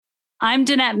I'm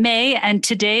Danette May, and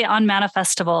today on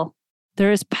Manifestival,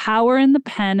 there is power in the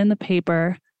pen and the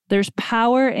paper. There's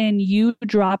power in you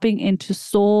dropping into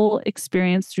soul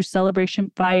experience through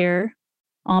celebration, fire,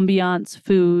 ambiance,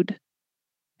 food,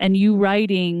 and you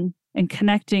writing and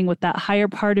connecting with that higher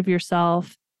part of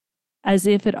yourself as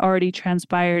if it already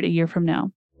transpired a year from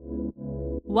now.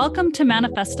 Welcome to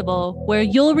Manifestival, where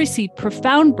you'll receive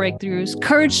profound breakthroughs,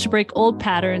 courage to break old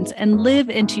patterns, and live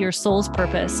into your soul's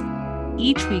purpose.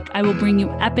 Each week, I will bring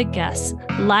you epic guests,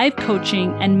 live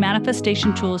coaching, and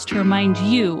manifestation tools to remind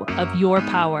you of your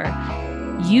power.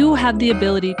 You have the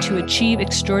ability to achieve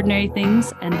extraordinary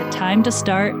things, and the time to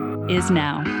start is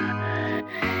now.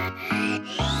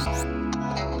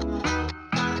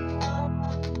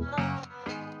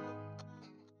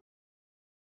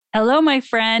 Hello, my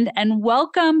friend, and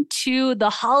welcome to the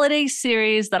holiday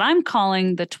series that I'm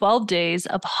calling the 12 Days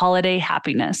of Holiday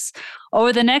Happiness.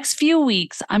 Over the next few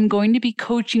weeks, I'm going to be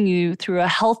coaching you through a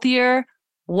healthier,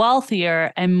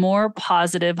 wealthier, and more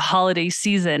positive holiday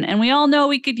season. And we all know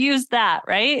we could use that,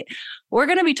 right? We're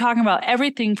going to be talking about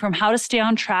everything from how to stay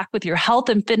on track with your health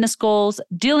and fitness goals,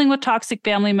 dealing with toxic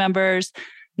family members,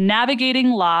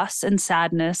 navigating loss and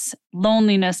sadness,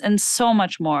 loneliness, and so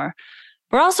much more.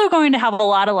 We're also going to have a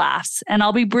lot of laughs, and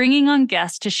I'll be bringing on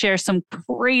guests to share some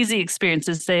crazy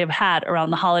experiences they have had around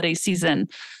the holiday season.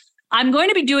 I'm going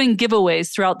to be doing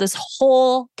giveaways throughout this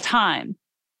whole time.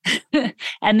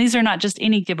 And these are not just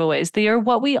any giveaways. They are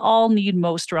what we all need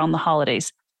most around the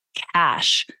holidays.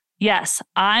 Cash. Yes,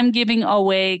 I'm giving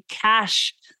away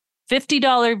cash.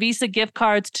 $50 Visa gift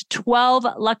cards to 12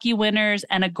 lucky winners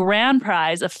and a grand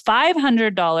prize of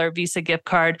 $500 Visa gift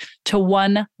card to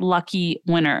one lucky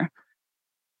winner.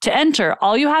 To enter,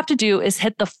 all you have to do is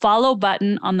hit the follow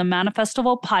button on the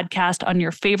Manifestival podcast on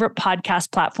your favorite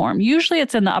podcast platform. Usually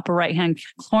it's in the upper right-hand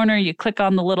corner. You click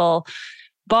on the little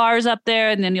bars up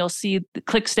there, and then you'll see the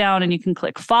clicks down and you can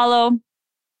click follow.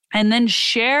 And then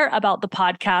share about the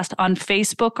podcast on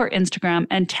Facebook or Instagram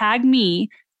and tag me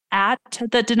at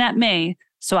the Danette May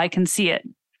so I can see it.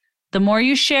 The more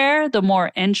you share, the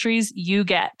more entries you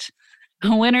get.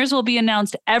 Winners will be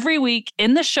announced every week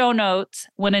in the show notes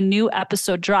when a new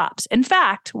episode drops. In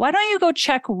fact, why don't you go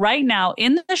check right now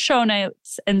in the show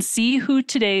notes and see who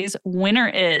today's winner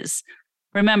is?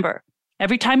 Remember,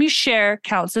 every time you share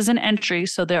counts as an entry,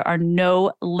 so there are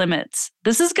no limits.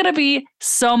 This is going to be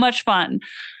so much fun.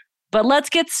 But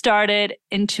let's get started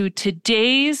into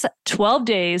today's 12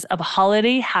 Days of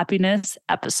Holiday Happiness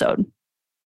episode.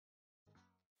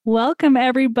 Welcome,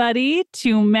 everybody,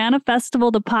 to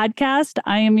Manifestival, the podcast.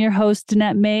 I am your host,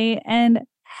 Danette May, and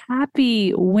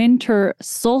happy winter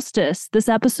solstice. This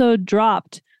episode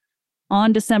dropped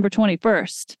on December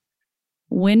 21st.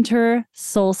 Winter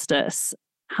solstice.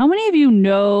 How many of you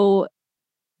know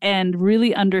and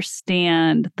really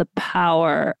understand the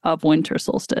power of winter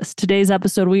solstice? Today's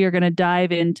episode, we are going to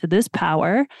dive into this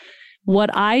power,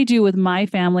 what I do with my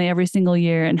family every single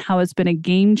year, and how it's been a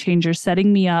game changer,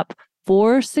 setting me up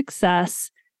for success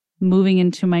moving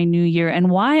into my new year, and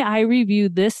why I review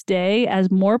this day as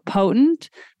more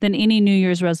potent than any New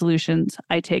Year's resolutions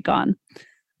I take on.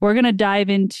 We're going to dive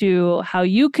into how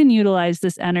you can utilize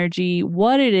this energy,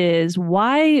 what it is,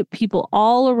 why people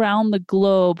all around the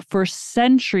globe for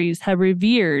centuries have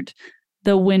revered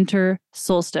the winter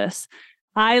solstice.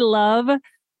 I love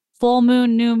full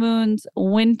moon, new moons,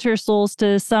 winter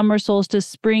solstice, summer solstice,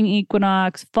 spring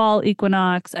equinox, fall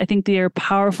equinox. I think they are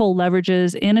powerful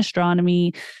leverages in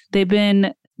astronomy. They've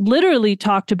been literally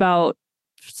talked about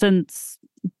since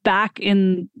back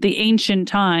in the ancient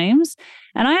times.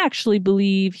 And I actually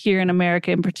believe here in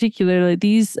America in particular,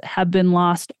 these have been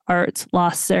lost arts,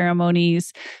 lost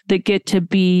ceremonies that get to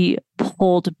be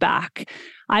pulled back.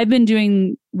 I've been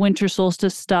doing winter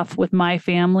solstice stuff with my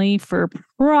family for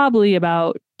probably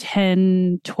about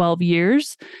 10, 12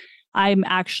 years. I'm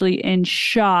actually in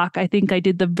shock. I think I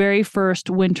did the very first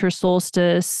winter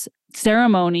solstice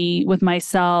ceremony with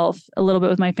myself, a little bit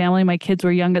with my family. My kids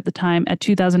were young at the time at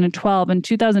 2012. And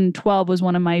 2012 was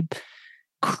one of my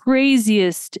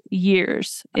craziest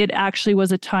years. It actually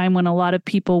was a time when a lot of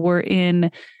people were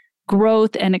in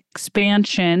growth and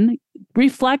expansion.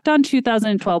 Reflect on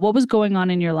 2012. What was going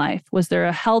on in your life? Was there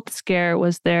a health scare?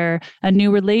 Was there a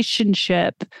new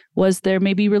relationship? Was there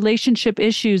maybe relationship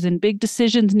issues and big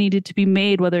decisions needed to be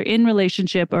made, whether in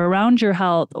relationship or around your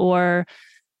health or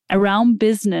around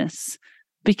business?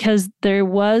 Because there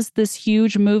was this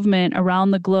huge movement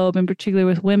around the globe, in particular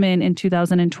with women in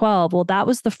 2012. Well, that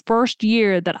was the first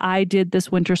year that I did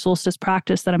this winter solstice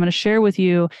practice that I'm going to share with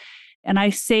you. And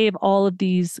I save all of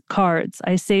these cards.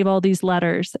 I save all these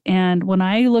letters. And when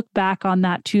I look back on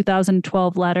that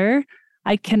 2012 letter,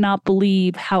 I cannot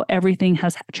believe how everything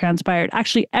has transpired.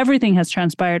 Actually, everything has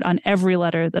transpired on every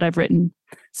letter that I've written.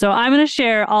 So I'm going to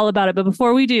share all about it. But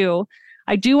before we do,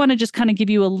 I do want to just kind of give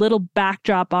you a little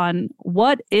backdrop on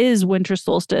what is winter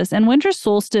solstice. And winter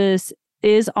solstice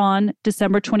is on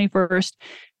December 21st.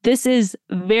 This is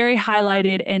very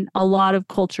highlighted in a lot of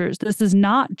cultures. This is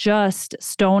not just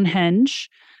Stonehenge.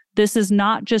 This is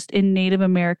not just in Native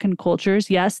American cultures.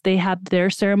 Yes, they have their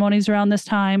ceremonies around this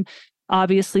time.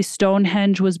 Obviously,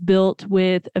 Stonehenge was built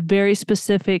with a very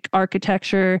specific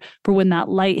architecture for when that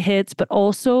light hits, but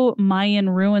also Mayan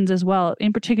ruins as well.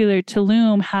 In particular,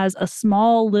 Tulum has a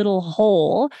small little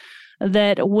hole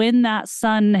that when that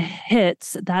sun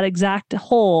hits that exact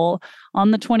hole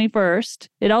on the 21st,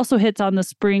 it also hits on the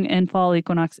spring and fall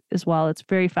equinox as well. It's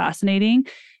very fascinating.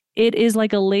 It is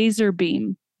like a laser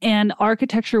beam, and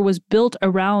architecture was built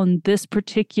around this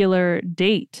particular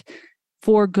date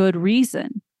for good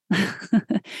reason.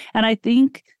 And I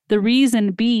think the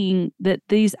reason being that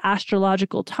these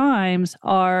astrological times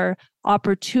are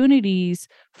opportunities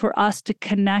for us to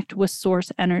connect with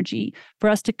source energy, for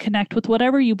us to connect with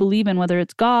whatever you believe in, whether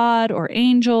it's God or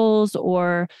angels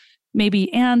or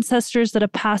maybe ancestors that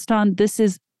have passed on. This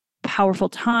is a powerful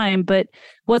time. But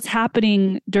what's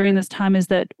happening during this time is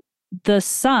that the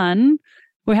sun,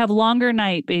 we have longer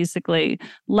night, basically,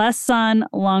 less sun,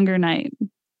 longer night.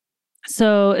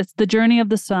 So it's the journey of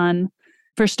the sun.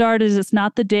 For starters, it's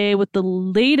not the day with the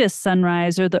latest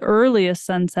sunrise or the earliest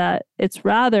sunset. It's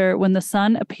rather when the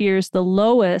sun appears the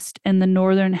lowest in the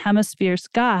northern hemisphere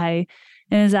sky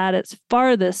and is at its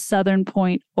farthest southern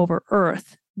point over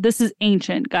Earth. This is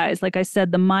ancient, guys. Like I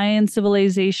said, the Mayan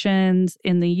civilizations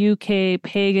in the UK,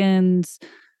 pagans,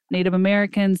 Native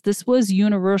Americans, this was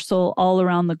universal all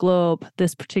around the globe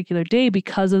this particular day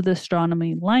because of the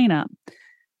astronomy lineup.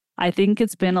 I think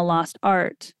it's been a lost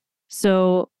art.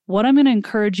 So what I'm going to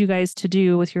encourage you guys to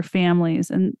do with your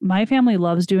families, and my family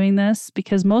loves doing this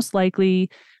because most likely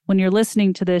when you're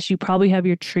listening to this, you probably have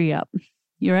your tree up.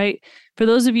 You're right. For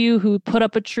those of you who put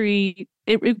up a tree,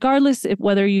 regardless of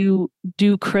whether you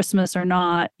do Christmas or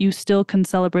not, you still can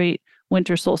celebrate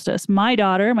winter solstice. My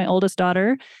daughter, my oldest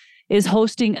daughter, is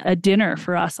hosting a dinner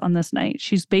for us on this night.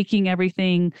 She's baking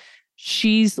everything.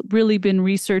 She's really been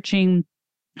researching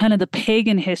kind of the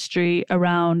pagan history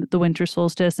around the winter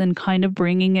solstice and kind of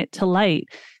bringing it to light,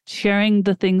 sharing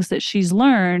the things that she's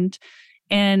learned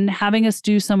and having us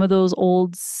do some of those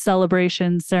old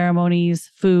celebrations, ceremonies,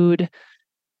 food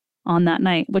on that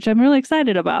night, which I'm really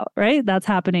excited about, right? That's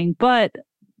happening. But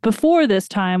before this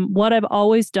time, what I've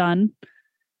always done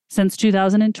since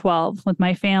 2012 with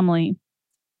my family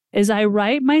is I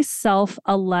write myself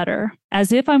a letter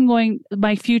as if I'm going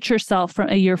my future self from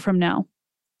a year from now,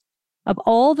 of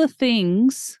all the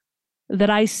things that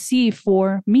I see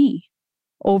for me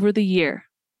over the year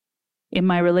in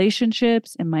my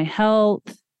relationships, in my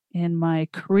health, in my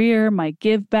career, my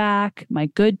give back, my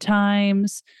good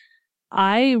times.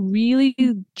 I really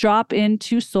drop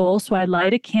into soul. So I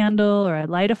light a candle or I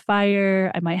light a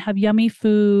fire. I might have yummy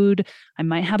food. I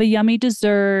might have a yummy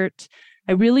dessert.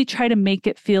 I really try to make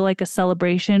it feel like a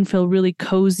celebration, feel really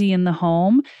cozy in the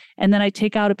home. And then I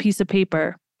take out a piece of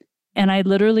paper and I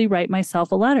literally write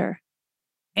myself a letter.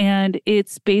 And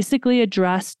it's basically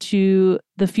addressed to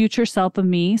the future self of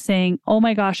me saying, oh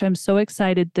my gosh, I'm so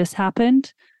excited this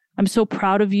happened. I'm so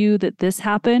proud of you that this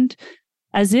happened.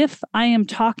 As if I am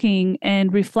talking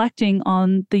and reflecting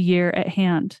on the year at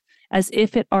hand, as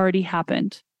if it already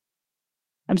happened.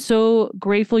 I'm so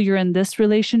grateful you're in this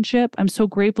relationship. I'm so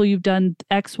grateful you've done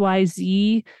X, Y,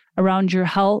 Z around your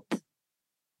health.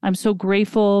 I'm so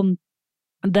grateful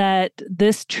that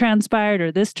this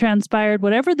transpired,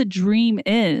 whatever the dream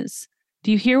is.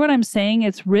 Do you hear what I'm saying?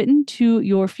 It's written to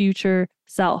your future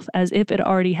self as if it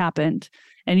already happened,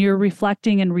 and you're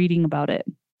reflecting and reading about it.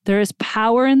 There is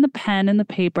power in the pen and the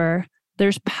paper.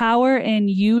 There's power in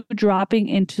you dropping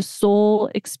into soul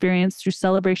experience through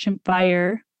celebration,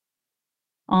 fire,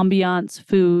 ambiance,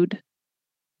 food,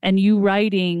 and you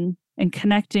writing and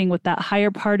connecting with that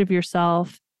higher part of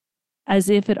yourself as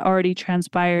if it already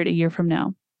transpired a year from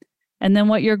now. And then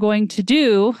what you're going to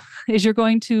do is you're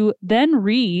going to then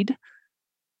read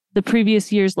the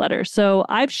previous year's letter. So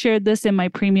I've shared this in my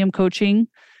premium coaching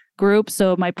group.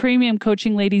 So my premium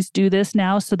coaching ladies do this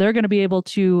now. So they're going to be able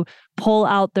to pull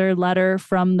out their letter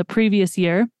from the previous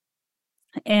year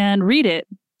and read it.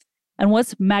 And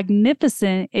what's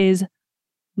magnificent is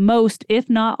most, if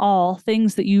not all,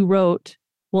 things that you wrote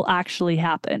will actually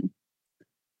happen.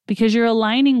 Because you're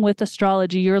aligning with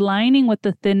astrology, you're aligning with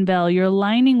the thin veil, you're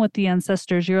aligning with the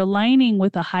ancestors, you're aligning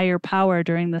with a higher power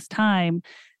during this time,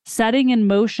 setting in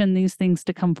motion these things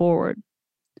to come forward.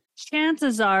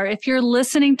 Chances are, if you're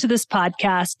listening to this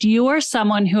podcast, you are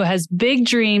someone who has big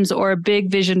dreams or a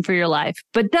big vision for your life,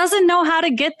 but doesn't know how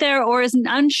to get there or is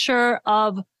unsure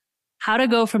of how to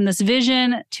go from this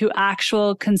vision to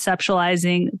actual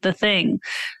conceptualizing the thing.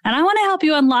 And I want to help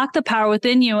you unlock the power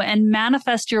within you and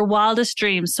manifest your wildest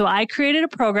dreams. So I created a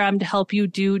program to help you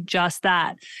do just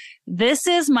that. This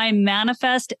is my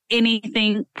Manifest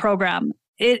Anything program.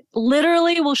 It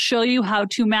literally will show you how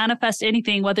to manifest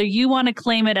anything, whether you want to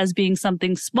claim it as being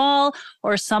something small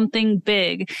or something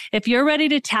big. If you're ready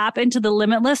to tap into the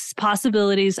limitless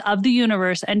possibilities of the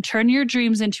universe and turn your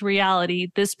dreams into reality,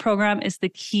 this program is the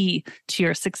key to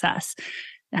your success.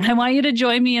 And I want you to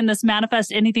join me in this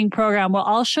Manifest Anything program where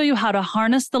I'll show you how to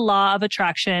harness the law of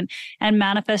attraction and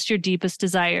manifest your deepest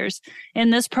desires.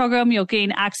 In this program, you'll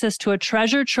gain access to a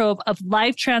treasure trove of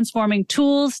life-transforming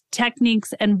tools,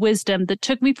 techniques, and wisdom that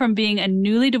took me from being a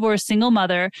newly divorced single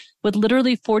mother with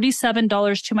literally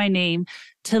 $47 to my name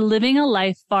to living a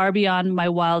life far beyond my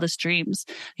wildest dreams.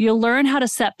 You'll learn how to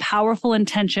set powerful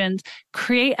intentions,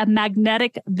 create a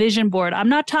magnetic vision board. I'm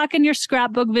not talking your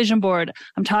scrapbook vision board.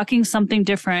 I'm talking something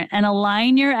different, and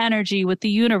align your energy with the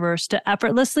universe to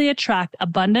effortlessly attract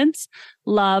abundance,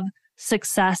 love,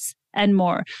 success, and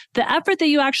more. The effort that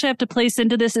you actually have to place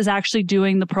into this is actually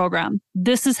doing the program.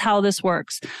 This is how this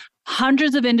works.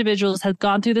 Hundreds of individuals have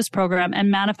gone through this program and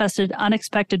manifested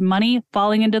unexpected money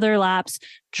falling into their laps,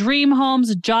 dream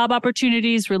homes, job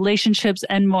opportunities, relationships,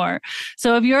 and more.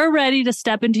 So if you're ready to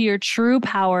step into your true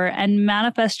power and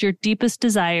manifest your deepest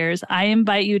desires, I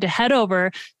invite you to head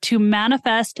over to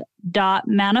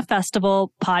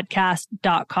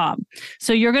manifest.manifestablepodcast.com.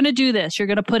 So you're going to do this. You're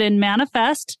going to put in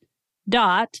manifest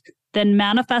then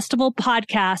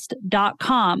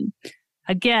manifestablepodcast.com.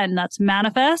 Again, that's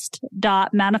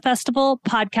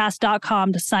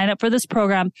manifest.manifestablepodcast.com to sign up for this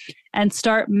program and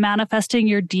start manifesting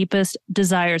your deepest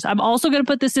desires. I'm also going to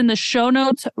put this in the show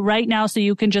notes right now so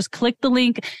you can just click the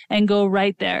link and go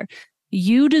right there.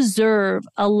 You deserve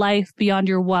a life beyond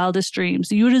your wildest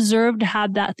dreams. You deserve to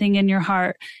have that thing in your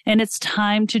heart. And it's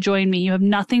time to join me. You have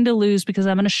nothing to lose because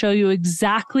I'm going to show you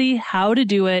exactly how to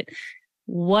do it,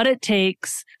 what it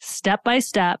takes, step by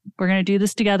step. We're going to do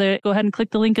this together. Go ahead and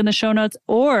click the link in the show notes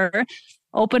or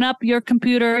open up your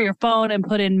computer, your phone, and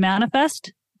put in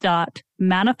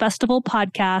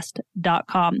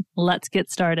manifest.manifestablepodcast.com. Let's get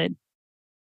started.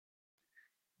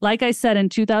 Like I said, in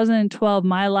 2012,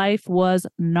 my life was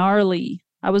gnarly.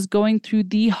 I was going through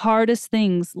the hardest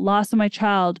things: loss of my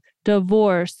child,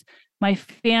 divorce, my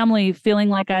family feeling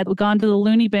like I'd gone to the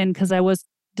loony bin because I was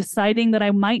deciding that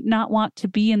I might not want to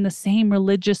be in the same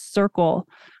religious circle.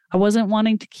 I wasn't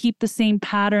wanting to keep the same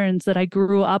patterns that I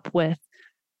grew up with.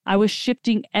 I was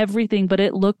shifting everything, but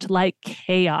it looked like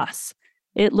chaos.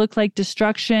 It looked like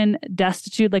destruction,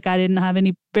 destitute, like I didn't have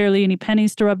barely any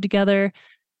pennies to rub together.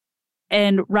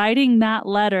 And writing that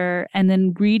letter and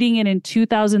then reading it in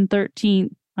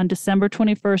 2013, on December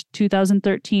 21st,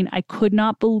 2013, I could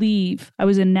not believe I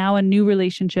was in now a new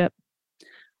relationship.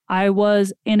 I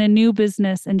was in a new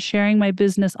business and sharing my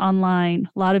business online.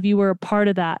 A lot of you were a part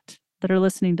of that are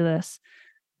listening to this.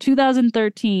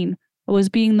 2013, I was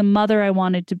being the mother I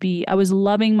wanted to be. I was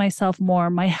loving myself more.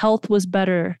 My health was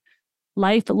better.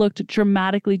 Life looked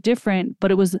dramatically different,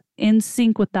 but it was in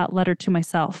sync with that letter to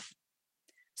myself.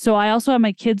 So I also have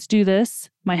my kids do this.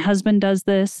 My husband does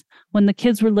this. When the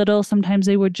kids were little, sometimes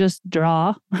they would just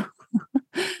draw.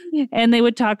 And they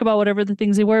would talk about whatever the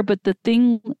things they were. But the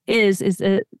thing is it's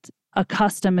a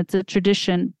custom. It's a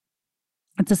tradition.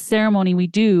 It's a ceremony we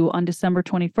do on December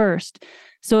 21st.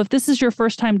 So if this is your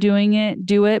first time doing it,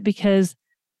 do it, because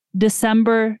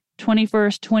December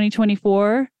 21st,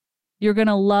 2024, you're going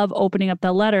to love opening up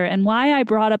that letter. And why I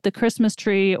brought up the Christmas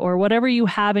tree or whatever you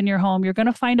have in your home, you're going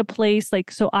to find a place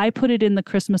so I put it in the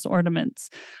Christmas ornaments.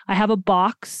 I have a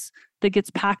box that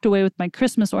gets packed away with my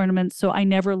Christmas ornaments so I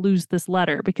never lose this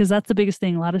letter, because that's the biggest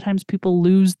thing. A lot of times people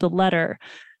lose the letter.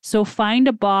 So find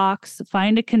a box,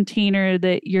 find a container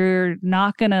that you're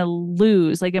not going to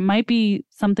lose. Like it might be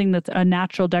something that's a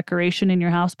natural decoration in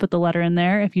your house. Put the letter in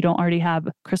there if you don't already have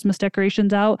Christmas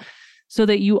decorations out, so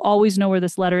that you always know where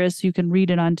this letter is so you can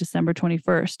read it on December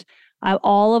 21st.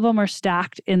 All of them are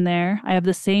stacked in there. I have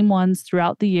the same ones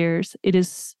throughout the years. It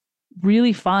is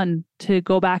really fun to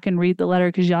go back and read the letter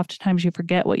because oftentimes you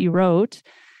forget what you wrote,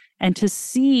 and to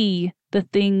see the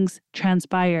things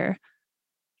transpire,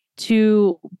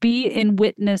 to be in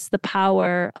witness the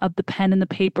power of the pen and the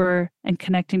paper and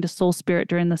connecting to soul spirit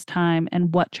during this time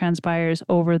and what transpires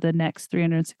over the next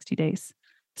 360 days.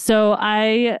 So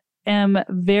I am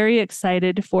very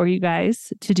excited for you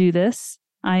guys to do this.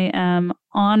 I am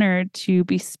honored to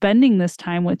be spending this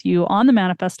time with you on the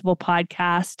Manifestival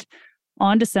podcast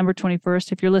on December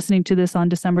 21st. If you're listening to this on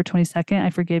December 22nd, I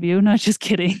forgive you. Not just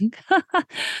kidding.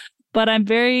 But I'm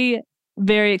very,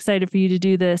 very excited for you to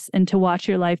do this and to watch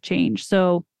your life change.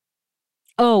 So,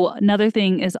 another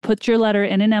thing is put your letter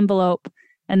in an envelope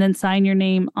and then sign your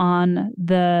name on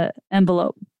the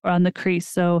envelope or on the crease.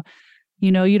 So,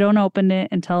 you don't open it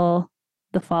until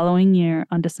the following year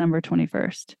on December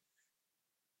 21st.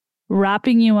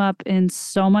 Wrapping you up in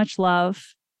so much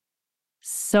love,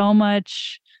 so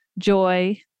much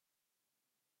joy,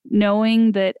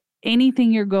 knowing that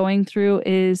anything you're going through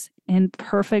is in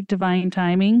perfect divine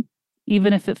timing,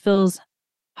 even if it feels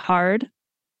hard,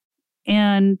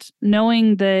 and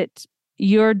knowing that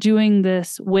you're doing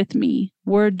this with me.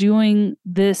 We're doing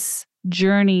this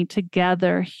journey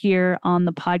together here on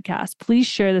the podcast. Please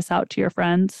share this out to your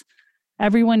friends.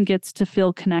 Everyone gets to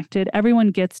feel connected. Everyone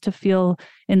gets to feel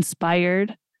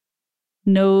inspired,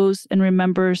 knows and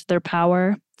remembers their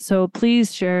power. So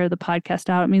please share the podcast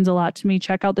out. It means a lot to me.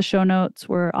 Check out the show notes.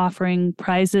 We're offering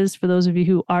prizes for those of you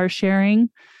who are sharing.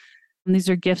 And these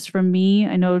are gifts from me.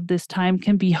 I know this time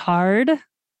can be hard,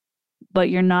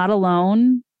 but you're not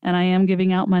alone. And I am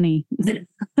giving out money. The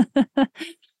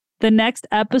next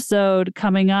episode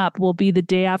coming up will be the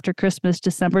day after Christmas,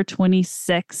 December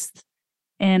 26th.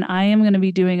 And I am going to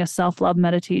be doing a self-love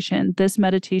meditation. This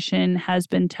meditation has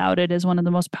been touted as one of the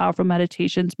most powerful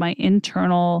meditations my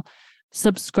internal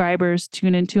subscribers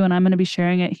tune into, and I'm going to be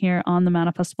sharing it here on the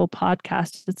Manifestival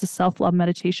podcast. It's a self-love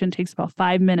meditation. It takes about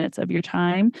 5 minutes of your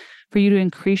time for you to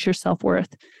increase your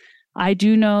self-worth. I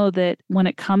do know that when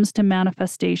it comes to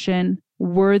manifestation,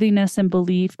 worthiness and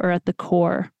belief are at the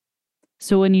core.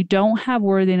 So when you don't have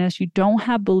worthiness, you don't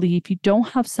have belief, you don't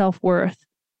have self-worth,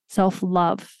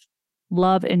 self-love,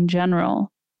 love in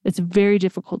general, it's very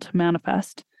difficult to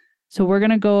manifest. So we're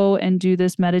going to go and do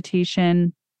this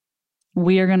meditation.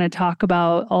 We are going to talk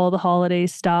about all the holiday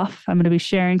stuff. I'm going to be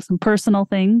sharing some personal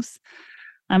things.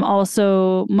 I'm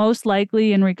also most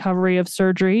likely in recovery of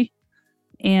surgery,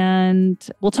 and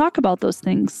we'll talk about those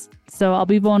things. So I'll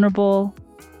be vulnerable.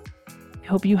 I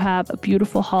hope you have a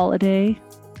beautiful holiday,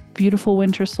 beautiful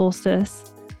winter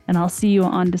solstice, and I'll see you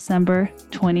on December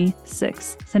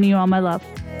 26th. Sending you all my love.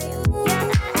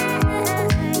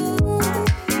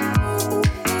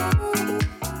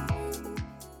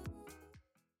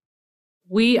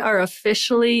 We are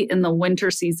officially in the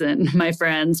winter season, my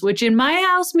friends, which in my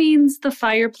house means the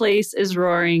fireplace is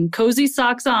roaring, cozy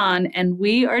socks on, and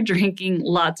we are drinking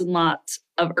lots and lots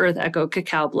of Earth Echo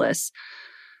Cacao Bliss.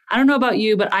 I don't know about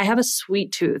you, but I have a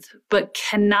sweet tooth, but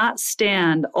cannot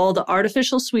stand all the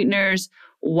artificial sweeteners,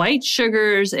 white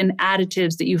sugars, and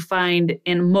additives that you find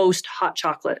in most hot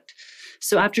chocolate.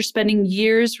 So after spending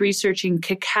years researching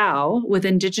cacao with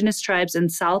indigenous tribes in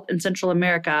South and Central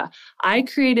America, I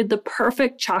created the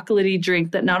perfect chocolatey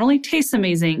drink that not only tastes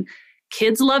amazing,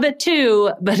 kids love it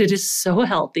too, but it is so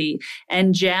healthy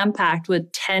and jam-packed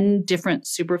with 10 different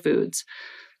superfoods.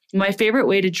 My favorite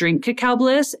way to drink Cacao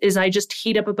Bliss is I just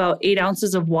heat up about 8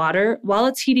 ounces of water. While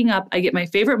it's heating up, I get my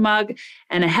favorite mug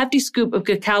and a hefty scoop of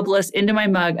Cacao Bliss into my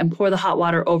mug and pour the hot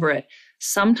water over it.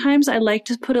 Sometimes I like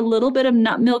to put a little bit of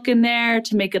nut milk in there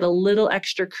to make it a little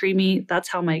extra creamy. That's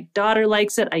how my daughter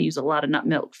likes it. I use a lot of nut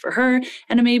milk for her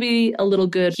and maybe a little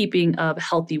good heaping of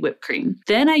healthy whipped cream.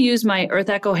 Then I use my Earth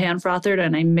Echo hand frother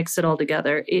and I mix it all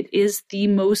together. It is the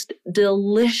most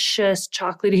delicious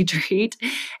chocolatey treat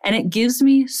and it gives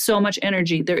me so much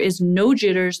energy. There is no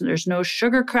jitters, there's no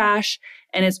sugar crash,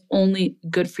 and it's only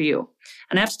good for you.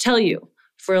 And I have to tell you,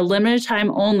 for a limited time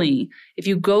only, if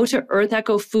you go to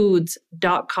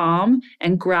earthechofoods.com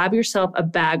and grab yourself a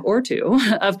bag or two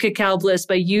of Cacao Bliss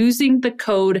by using the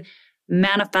code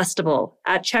Manifestival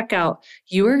at checkout,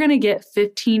 you are going to get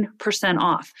 15%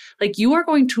 off. Like, you are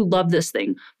going to love this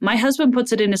thing. My husband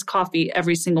puts it in his coffee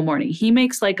every single morning. He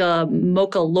makes like a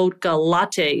mocha loca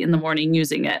latte in the morning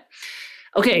using it.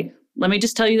 Okay. Let me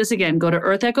just tell you this again. Go to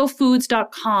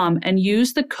earthechofoods.com and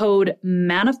use the code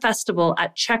Manifestival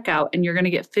at checkout, and you're going to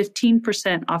get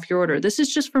 15% off your order. This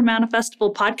is just for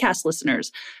Manifestival podcast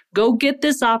listeners. Go get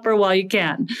this offer while you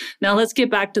can. Now let's get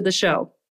back to the show.